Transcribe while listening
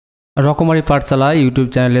রকমারি পাঠশালা ইউটিউব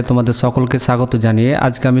চ্যানেলে তোমাদের সকলকে স্বাগত জানিয়ে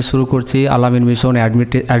আজকে আমি শুরু করছি আলামিন mission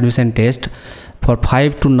admission test for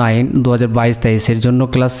 5 to 9 2022-23 জন্য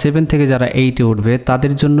ক্লাস 7 থেকে যারা 8-এ উঠবে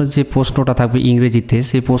তাদের জন্য যে প্রশ্নটা থাকবে ইংরেজিতে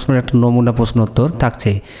সেই প্রশ্নের একটা নমুনা প্রশ্ন উত্তর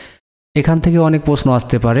থাকছে। এখান থেকে অনেক প্রশ্ন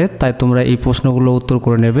আসতে পারে, তাই তোমরা এই প্রশ্নগুলো উত্তর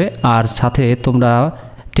করে নেবে। আর সাথে তোমরা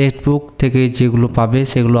টেক্সট বুক থেকে যেগুলো পাবে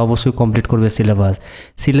সেগুলো অবশ্যই কমপ্লিট করবে,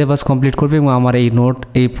 সিলেবাস কমপ্লিট করবে এবং আমার এই নোট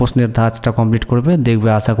এই প্রশ্নের ধাঁচটা কমপ্লিট করবে। দেখবে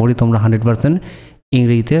আশা করি তোমরা 100%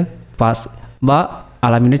 ইংরেজিতে পাস বা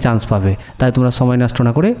আলামিনে চান্স পাবে। তাই তোমরা সময় নষ্ট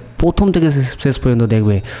না করে প্রথম থেকে শেষ পর্যন্ত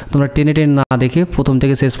দেখবে। তোমরা টেনে না দেখে প্রথম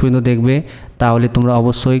থেকে শেষ পর্যন্ত দেখবে, তাহলে তোমরা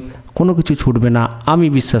অবশ্যই কোনো কিছু ছুটবে না, আমি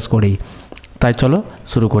বিশ্বাস করি। তাই চলো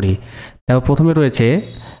শুরু করি। দেখো প্রথমে রয়েছে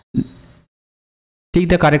tick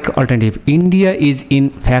the correct alternative. India is in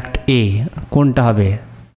fact এ, কোনটা হবে?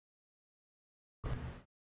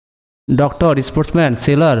 Doctor, sportsman,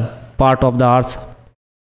 seller, part of the earth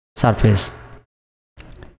surface.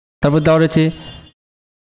 তারপর দেওয়া রয়েছে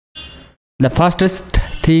the fastest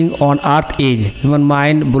thing on earth is human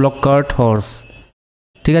mind, bullock cart, horse.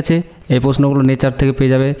 ঠিক আছে, এই প্রশ্নগুলো নেচার থেকে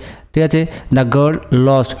পেয়ে যাবে। ঠিক আছে, the girl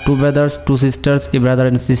lost two brothers, two sisters, A brother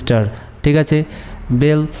and sister. ঠিক আছে,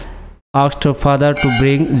 bell asked her father to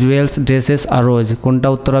bring jewels, dresses আর রোজ। কোনটা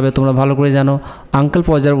উত্তর হবে তোমরা ভালো করে জানো। Uncle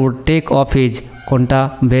পজার would take off his, কোনটা?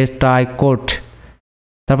 ভেস্ট, টাই, কোট।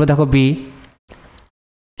 তারপর দেখো বি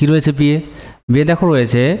কি রয়েছে। বিয়ে দেখো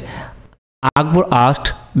রয়েছে আকবর asked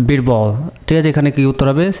বীরবল। ঠিক আছে, এখানে কি উত্তর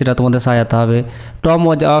হবে সেটা তোমাদের সাজাতে হবে। Tom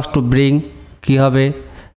was asked to bring, কি হবে?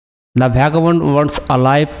 The vagabond wants a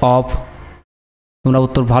life of. তোমরা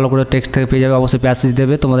উত্তর ভালো করে টেক্সট থেকে পেয়ে যাবে, অবশ্যই প্যাসেজ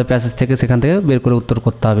দেবে, তোমাদের প্যাসেজ থেকে সেখান থেকে বের করে উত্তর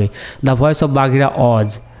করতে হবে। দ্য ভয়েস অফ বাঘিরা অজ।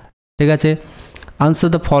 ঠিক আছে, answer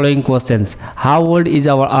the following questions. How old is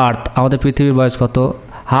our আর্থ, আমাদের পৃথিবীর বয়স কত?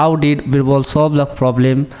 How did Birbal solve the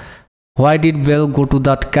problem? Why did bell go to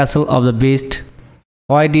the castle of the beast?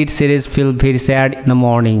 Why did series feel very sad in the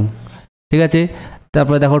morning? ঠিক আছে,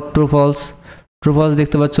 তারপরে দেখো true false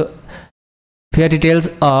দেখতে পাচ্ছ। Fairy tales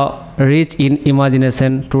R rich in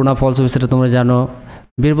imagination, true না false হবে সেটা তোমরা জানো।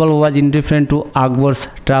 বীরবল ওয়াজ indifferent two Akbar's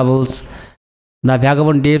travels. The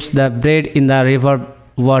vagabond dips the bread in the river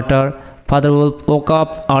water. Father will woke up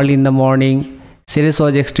early in the morning. Series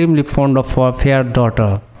was extremely fond of fair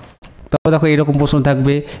daughter. তারপর দেখো এরকম প্রশ্ন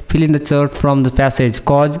থাকবে। Fill in the chart from the passage.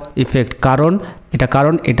 Cause, effect, কারণ,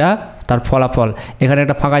 এটা তার ফলাফল। এখানে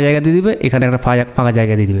একটা ফাঁকা জায়গা দিয়ে দিবে, এখানে একটা ফাঁকা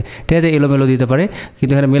জায়গা দিয়ে দিবে। ঠিক আছে, এলোমেলো দিতে পারে,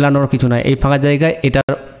 কিন্তু এখানে মেলানোর কিছু নয়। এই ফাঁকা জায়গায়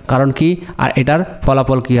এটার কারণ কি আর এটার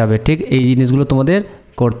ফলাফল কি হবে, ঠিক এই জিনিসগুলো তোমাদের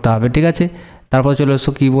করতে হবে। ঠিক আছে, তারপর চলে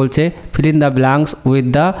এসো কী বলছে। Fill in the blanks with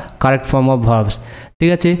the correct form of verbs.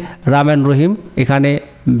 ঠিক আছে, রাম অ্যান্ড রহিম, এখানে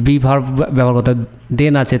বি ভার্ব ব্যবহার করতে হবে।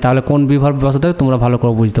 দেন আছে, তাহলে কোন বি ভার্ব ব্যবহার করতে হবে তোমরা ভালো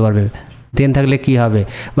করে বুঝতে পারবে। দেন থাকলে কি হবে?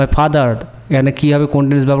 মাই ফাদার, এখানে কী হবে, কোন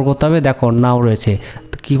টেন্স ব্যবহার করতে হবে? দেখো নাও রয়েছে,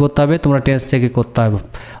 কী করতে হবে তোমরা টেন্স থেকে করতে হবে।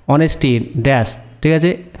 Honesty dash. ঠিক আছে,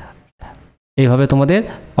 এইভাবে তোমাদের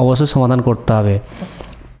অবশ্যই সমাধান করতে হবে।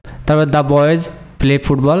 তারপর the boys play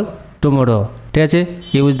football tomorrow. ঠিক আছে,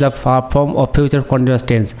 use the form of future continuous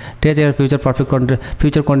tense. ঠিক আছে, ফিউচার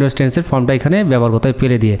কন্টিনিউয়াস টেন্সের ফর্মটা এখানে ব্যবহার করতে হবে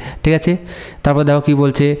পেলে দিয়ে। ঠিক আছে, তারপর দেখো কী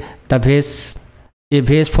বলছে। The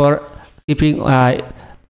vase for keeping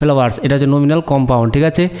flowers, এটা হচ্ছে নমিনাল কম্পাউন্ড। ঠিক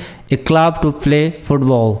আছে, এ club to play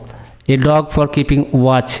football. A dog for keeping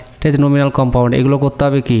watch. ঠিক আছে, নমিনাল কম্পাউন্ড, এগুলো করতে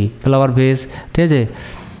হবে কি? ফ্লাওয়ার ভেস। ঠিক আছে,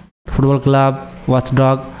 ফুটবল ক্লাব, ওয়াচ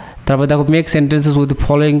ডগ। তারপর দেখো make sentences with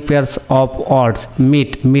following pairs of words.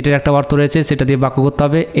 মিটের একটা অর্থ রয়েছে, সেটা দিয়ে বাক্য করতে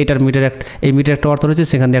হবে। এই মিটের একটা অর্থ রয়েছে,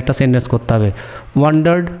 সেখান দিয়ে একটা সেন্টেন্স করতে হবে।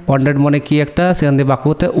 ওয়ান্ডার্ড মানে কি একটা, সেখান দিয়ে বাক্য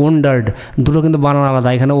করতে হবে। ওয়ান্ডার্ড, দুটো কিন্তু বানানো আলাদা,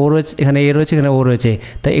 এখানে ও রয়েছে, এখানে এ রয়েছে, এখানে ও রয়েছে,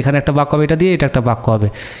 তাই এখানে একটা বাক্য হবে, এটা দিয়ে এটা একটা বাক্য হবে।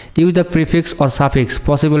 Use the prefix or suffix,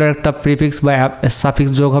 পসিবলের একটা প্রিফিক্স বা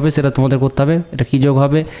সাফিক্স যোগ হবে, সেটা তোমাদের করতে হবে। এটা কি যোগ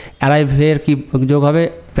হবে? অ্যারাইভের কি যোগ হবে?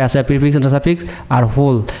 প্রিফিক্স আর সাফিক্স আর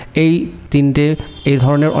হোল, এই তিনটে এই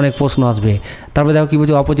ধরনের অনেক প্রশ্ন আসবে। তারপরে দেখো কী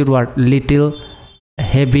বলছে opposite word. Little,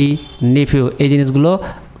 heavy, Nephew, এই জিনিসগুলো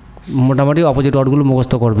মোটামুটি অপোজিট ওয়ার্ডগুলো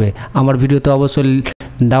মুখস্থ করবে। আমার ভিডিওতে অবশ্যই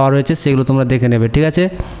দেওয়া রয়েছে, সেগুলো তোমরা দেখে নেবে। ঠিক আছে,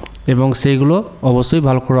 এবং সেইগুলো অবশ্যই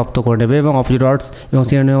ভালো করে রপ্ত করে নেবে এবং অপোজিট ওয়ার্ডস এবং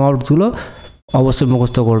সিনোনিম ওয়ার্ডসগুলো অবশ্যই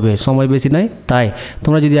মুখস্থ করবে। সময় বেশি নাই, তাই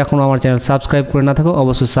তোমরা যদি এখনও আমার চ্যানেল সাবস্ক্রাইব করে না থাকো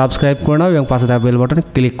অবশ্যই সাবস্ক্রাইব করে নাও এবং পাশে থাকা বেল বাটনে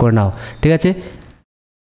ক্লিক করে নাও। ঠিক আছে,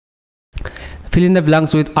 fill in the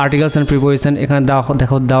blanks with articles and preposition. এখানে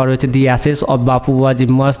দেখো দেওয়া রয়েছে। দি assess of Bapu was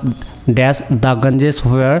immersed dash the Ganges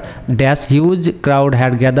where dash huge crowd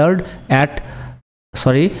had gathered at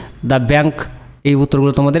the bank. এই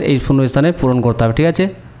উত্তরগুলো তোমাদের এই শূন্যস্থানে পূরণ করতে হবে। ঠিক আছে,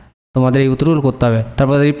 তোমাদের এই উত্তরগুলো করতে হবে।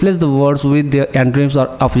 তারপরে replace the words with the antonyms or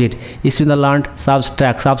opposite. ইসমিন the learned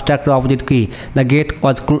সাবস্ট্রাক্টের opposite কি? The gate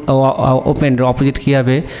was open, opposite কী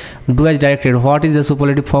হবে? Do as directed. What is the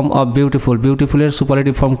superlative form of beautiful? বিউটিফুলের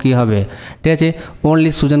superlative form কী হবে? ঠিক আছে,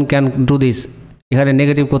 only Sujan can do this, এখানে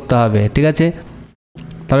negative করতে হবে। ঠিক আছে,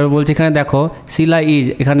 তারপরে বলছে এখানে দেখো শিলা ইজ,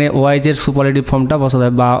 এখানে ওয়াইজের সুপারলেটিভ ফর্মটা বসাতে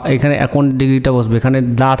হবে, বা এখানে এখন ডিগ্রিটা বসবে, এখানে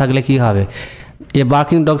দা থাকলে কী হবে? A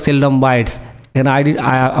barking dog seldom bites, এখানে আইডি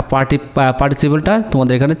পার্টিসিপলটা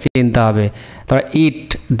তোমাদের এখানে চিনতে হবে। তারপর ইট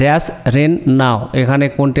ড্যাশ রেন নাও, এখানে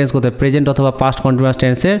কোন টেন্স করতে হবে? প্রেজেন্ট অথবা পাস্ট কন্টিনিউয়াস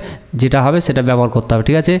টেন্সের যেটা হবে সেটা ব্যবহার করতে হবে।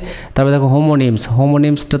 ঠিক আছে, তারপরে দেখো হোমোনিমস,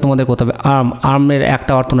 হোমোনিমসটা তোমাদের করতে হবে। আর্মের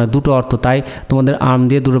একটা অর্থ নয়, দুটো অর্থ, তাই তোমাদের আর্ম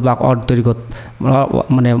দিয়ে দুটো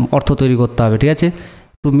অর্থ তৈরি করতে হবে। ঠিক আছে,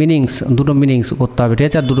 দুটো মিনিংস করতে হবে। ঠিক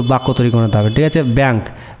আছে, আর দুটো বাক্য তৈরি করতে হবে। ঠিক আছে, ব্যাংক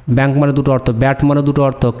মানে দুটো অর্থ, ব্যাট মানে দুটো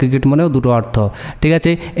অর্থ, ক্রিকেট মানেও দুটো অর্থ। ঠিক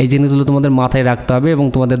আছে, এই জিনিসগুলো তোমাদের মাথায় রাখতে হবে এবং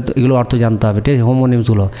তোমাদের এগুলো অর্থ জানতে হবে। ঠিক আছে,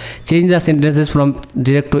 হোমোনিমসগুলো। Change the sentences from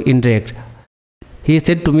direct to indirect. He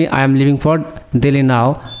said to me I am living for Delhi now,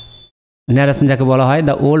 narration যাকে বলা হয়।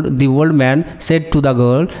 The old man said to the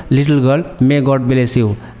little girl may God bless you.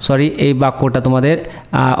 Sorry, এই বাক্যটা তোমাদের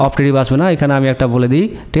অপটেটিভ আসবে না, এখানে আমি একটা বলে দিই।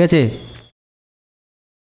 ঠিক আছে,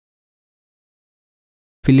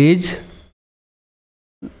 প্লিজ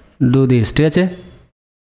ডু দিস। ঠিক আছে,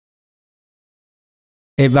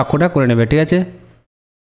 এই বাক্যটা করে নেবে। ঠিক আছে,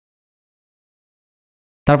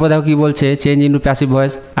 তারপর দেখো কি বলছে, change into passive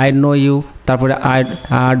voice. I know you, তারপরে I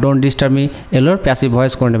don't disturb me, এলোর passive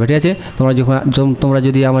voice করে নেবে। ঠিক আছে, তোমরা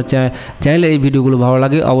যদি আমার চ্যানেলে এই ভিডিওগুলো ভালো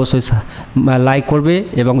লাগে অবশ্যই লাইক করবে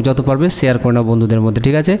এবং যত পারবে শেয়ার করে নাও বন্ধুদের মধ্যে।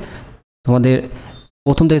 ঠিক আছে, তোমাদের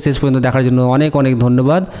প্রথম থেকে শেষ পর্যন্ত দেখার জন্য অনেক অনেক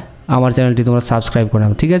ধন্যবাদ। আমার চ্যানেলটি তোমরা সাবস্ক্রাইব করে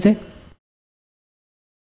নাও। ঠিক আছে।